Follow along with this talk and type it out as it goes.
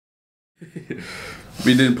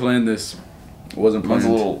We didn't plan this. It wasn't planned.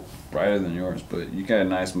 Mine's a little brighter than yours, but you got a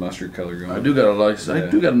nice mustard color going. I do got a nice. I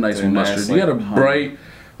do got a nice mustard. You got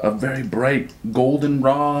a very bright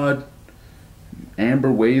goldenrod,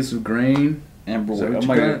 amber waves of grain. Amber waves. I'm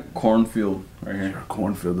like a cornfield right here. You're a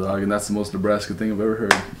cornfield dog, and that's the most Nebraska thing I've ever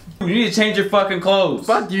heard. You need to change your fucking clothes.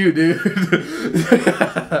 Fuck you, dude.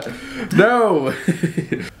 No.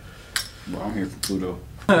 Well, I'm here for Pluto.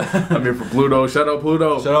 I'm here for Pluto. Shout out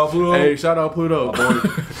Pluto. Shout out Pluto. Hey, shout out Pluto.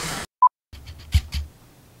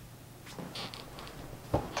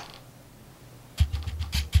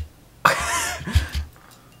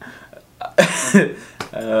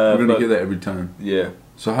 We're gonna hear that every time. Yeah.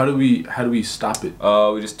 So how do we stop it?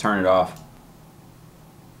 We just turn it off.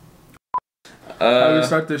 How do we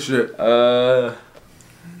start this shit? For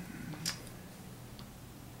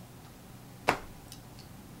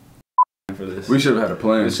this. We should have had a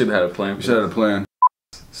plan. We should have had a plan. We should have had a plan.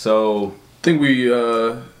 So I think we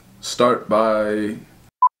start by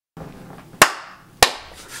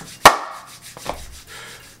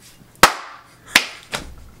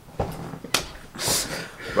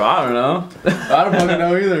bro, I don't know. I don't fucking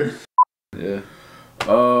know either. Yeah.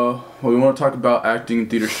 Well, we want to talk about acting and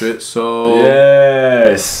theater shit, so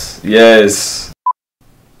yes. Yes.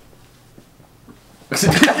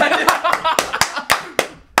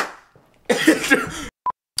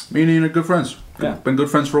 Me and Ian are good friends. Yeah. Been good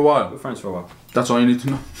friends for a while. Good friends for a while. That's all you need to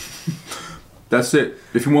know. That's it.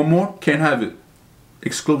 If you want more, can't have it.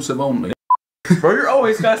 Exclusive only. Bro, you're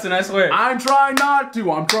always cussing, I swear. I'm trying not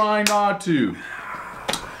to. I'm trying not to.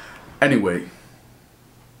 Anyway.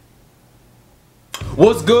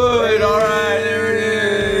 What's good? Alright, there it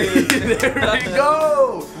is. There we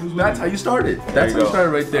go. That's how you started. That's how you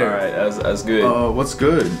started right there. Alright, that's good. What's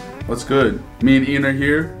good? What's good? Me and Ian are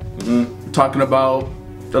here talking about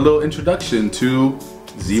a little introduction to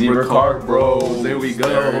Zebra Cart Bros. There we go.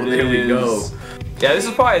 There we go. Yeah, this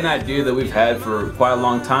is probably an idea that we've had for quite a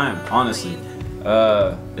long time, honestly.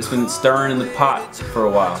 It's been stirring in the pot for a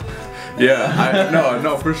while. Yeah,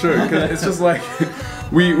 no, for sure. Cause it's just like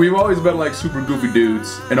we've always been like super goofy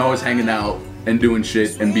dudes and always hanging out and doing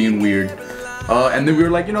shit and being weird. And then we were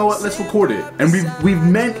like, you know what? Let's record it. And we've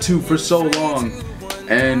meant to for so long,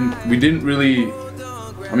 and we didn't really.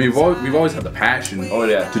 I mean, we've always had the passion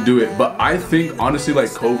to do it, but I think honestly,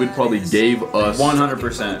 like COVID probably gave us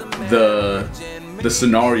 100% the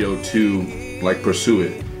scenario to like pursue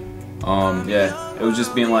it. Yeah, it was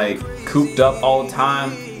just being like cooped up all the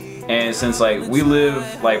time, and since like we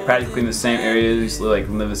live like practically in the same areas, like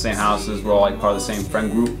we live in the same houses, we're all like part of the same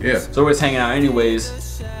friend group. Yeah. So we're always hanging out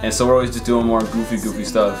anyways, and so we're always just doing more goofy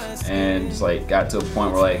stuff, and just like got to a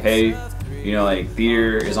point where like, hey, you know, like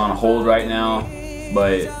theater is on hold right now.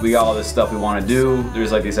 But we got all this stuff we want to do.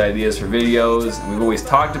 There's like these ideas for videos, and we've always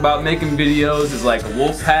talked about making videos as like a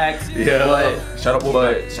wolf pack. Yeah. But shout out wolf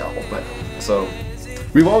pack. So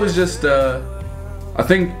we've always just. I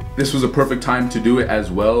think this was a perfect time to do it as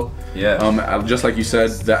well. Yeah. Just like you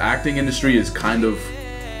said, the acting industry is kind of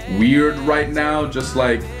weird right now. Just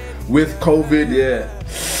like with COVID. Yeah.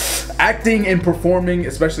 Acting and performing,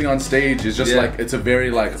 especially on stage, is just like it's a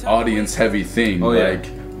very like audience-heavy thing. Oh, like.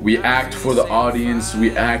 We act for the audience,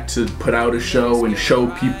 we act to put out a show and show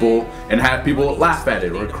people and have people laugh at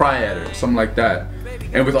it or cry at it or something like that.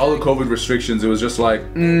 And with all the COVID restrictions, it was just like,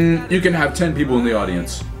 you can have 10 people in the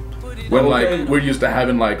audience. When like, we're used to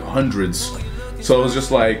having like hundreds. So it was just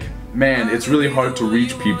like, man, it's really hard to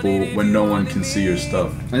reach people when no one can see your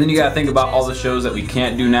stuff. And then you gotta think about all the shows that we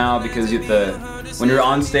can't do now because you have to, when you're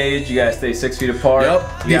on stage, you gotta stay 6 feet apart. Yep.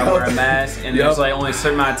 You gotta wear a mask, and there's like only a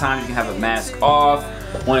certain amount of times you can have a mask off.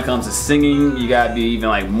 When it comes to singing, you gotta be even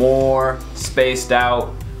like more spaced out.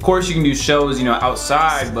 Of course, you can do shows, you know,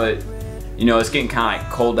 outside, but you know, it's getting kind of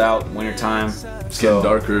like cold out, winter time. It's getting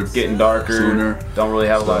darker. Getting darker. Sooner. Don't really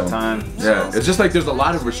have a lot of time. Yeah, it's just like there's a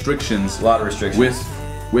lot of restrictions. A lot of restrictions.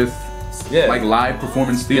 With like live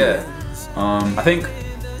performance theater. Yeah. I think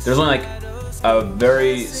there's only like a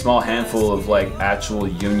very small handful of like actual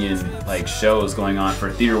union like shows going on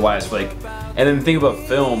for theater wise, for like. And then think about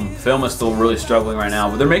film. Film is still really struggling right now,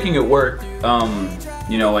 but they're making it work.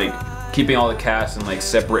 You know, like keeping all the cast in like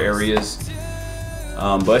separate areas.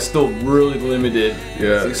 But it's still really limited.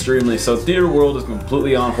 Yeah. Extremely. So theater world is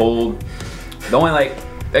completely on hold. The only like,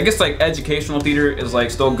 I guess like educational theater is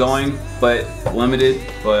like still going, but limited.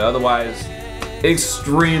 But otherwise,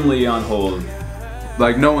 extremely on hold.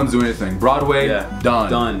 Like no one's doing anything. Broadway,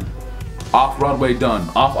 done. Done. Off Broadway, done.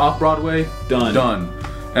 Off Broadway, done. Done.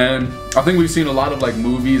 And I think we've seen a lot of like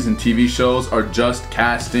movies and TV shows are just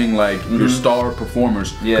casting like your star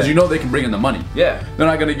performers because you know they can bring in the money. Yeah. They're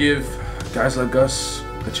not gonna give guys like us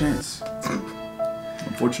a chance.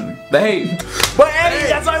 Unfortunately. Hey, but hey,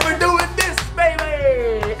 that's why we're doing this,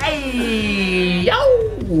 baby. Hey,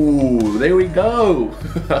 yo, there we go.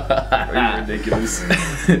 ridiculous.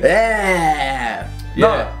 Yeah.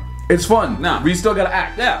 No, it's fun. No, we still gotta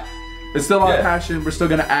act. Yeah, it's still our passion. We're still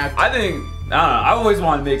gonna act. I think. I don't know. I always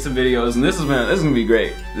wanted to make some videos, and this is gonna be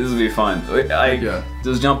great. This is gonna be fun. Like,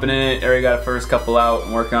 just jumping in it. Already got the first couple out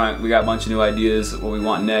and working on it. We got a bunch of new ideas, what we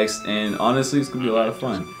want next, and honestly, it's gonna be a lot of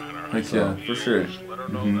fun. Like, yeah, for sure.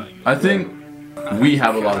 I think we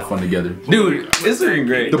have a lot of fun together. Dude, it's been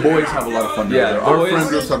great. The boys have a lot of fun together. Yeah, our friend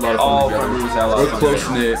groups have a lot of fun together. We're close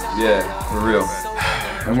knit. Yeah, for real.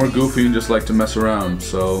 And we're goofy and just like to mess around,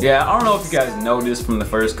 so. Yeah, I don't know if you guys noticed from the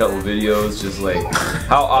first couple videos, just like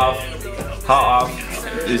how off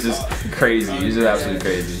is just crazy. It's just absolutely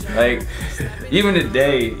crazy. Like, even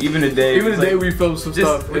today we filmed some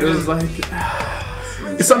stuff. It was like.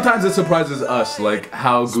 Sometimes it surprises us, like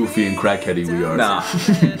how goofy and crackheady we are. Nah,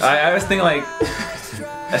 I was thinking like,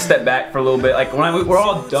 I step back for a little bit. Like when we're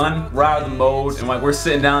all done, we're out of the mode, and like we're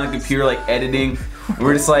sitting down on the computer like editing.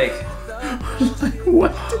 We're just like,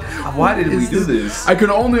 what? Why did we do this? I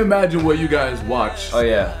can only imagine what you guys watch. Oh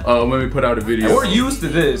yeah. When we put out a video. And we're used to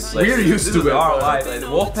this. Like, we're used to it. Our life. Like the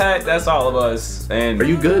Wolfpack, that's all of us. And are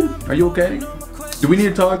you good? Are you okay? Do we need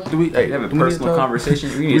to talk? Do we have a personal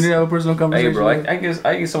conversation? We need to have a personal conversation. Hey, bro, I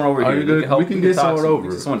get someone over here. Are you good? We can get someone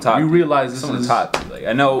over. Someone talk. You realize this someone is talk. Like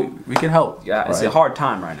I know we can help. Yeah, it's a hard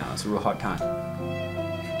time right now. It's a real hard time.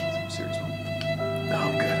 Serious one. No,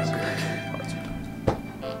 I'm good.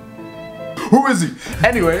 Who is he?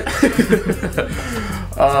 Anyway.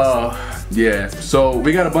 Yeah. So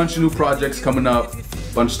we got a bunch of new projects coming up.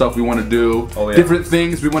 Bunch of stuff we want to do. Oh, yeah. Different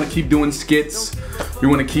things. We want to keep doing skits. We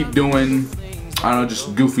want to keep doing, I don't know,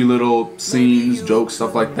 just goofy little scenes, jokes,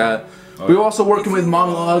 stuff like that. We're also working with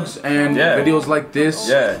monologues and videos like this.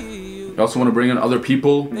 Yeah. We also want to bring in other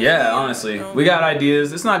people. Yeah, honestly. We got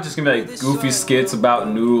ideas. It's not just going to be like goofy skits about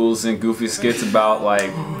noodles and goofy skits about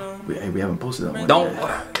like... Hey, we haven't posted that one. Don't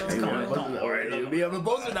worry. We haven't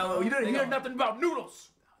posted that one. You didn't hear nothing about noodles.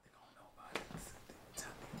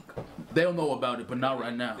 They'll know about it, but not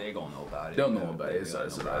right now. They gonna know about it. They'll know about it. It's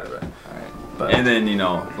alright. Alright. And then, you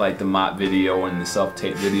know, like the mop video and the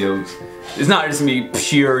self-tape videos. It's not just me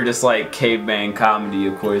pure, just like caveman comedy,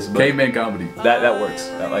 of course. But caveman comedy. That works.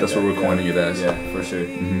 That's what we're coining it as. Yeah, for sure.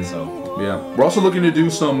 So. Yeah. We're also looking to do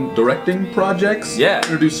some directing projects. Yeah. We're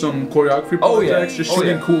gonna do some choreography projects. Just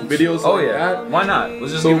shooting cool videos like that. Why not?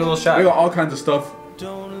 Let's just give it a little shot. We got all kinds of stuff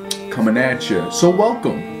coming at you. So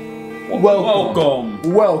welcome. Welcome.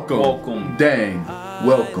 Dang.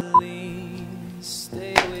 Welcome. What's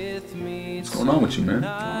going on with you, man? I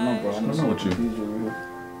don't know, bro. What's going on with you?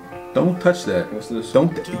 Don't touch that. What's this?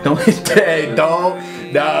 Don't. Hey, no.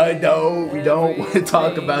 We don't want to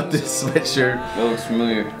talk about this sweatshirt. That looks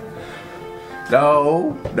familiar.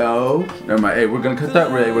 No. Never mind. Hey, we're gonna cut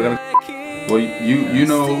that, Ray. We're gonna. Well, you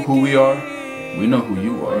know who we are. We know who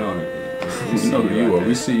you are. We know who you are.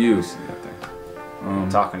 We see you.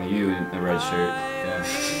 Talking to you in the red shirt.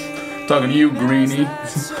 Yeah. Talking to you, Greenie.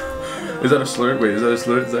 Is that a slur? Wait, is that a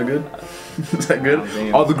slur? Is that good? Is that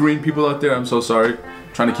good? All the green people out there, I'm so sorry.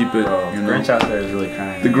 Trying to keep it. You know. Grinch out there is really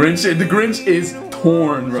crying. The Grinch is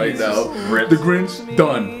torn right now. Ripped. The Grinch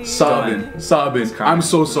done, sobbing. I'm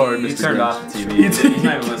so sorry, Mr. Grinch. He turned off the TV. He's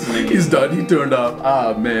not even listening. He's done. He turned off.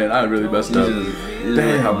 Ah man, I really messed up. He's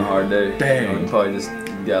really having a hard day. Dang. He probably just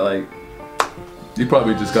got like. He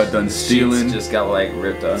probably just got done stealing. Sheets just got like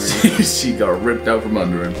ripped under him. She got ripped out from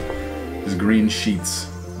under him. His green sheets.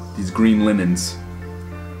 These green linens.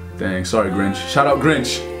 Dang, sorry Grinch. Shout out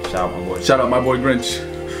Grinch. Shout out my boy. Shout out my boy Grinch.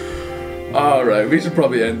 Alright, we should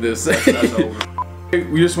probably end this. That's over.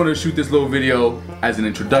 We just want to shoot this little video as an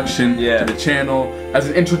introduction to the channel, as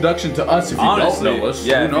an introduction to us if you don't know us.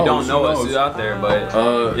 Yeah, if you don't know us, who's out there,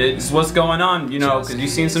 but it's what's going on, you know, because you've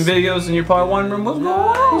seen some videos and you're probably wondering what's going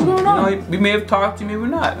on. You know, we may have talked to you, maybe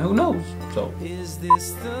not. Who knows? So,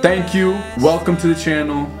 thank you. Welcome to the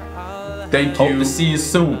channel. Thank you. Hope to see you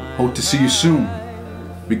soon. Hope to see you soon.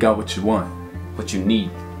 We got what you want. What you need.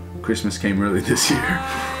 Christmas came early this year.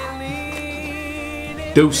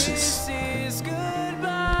 Deuces.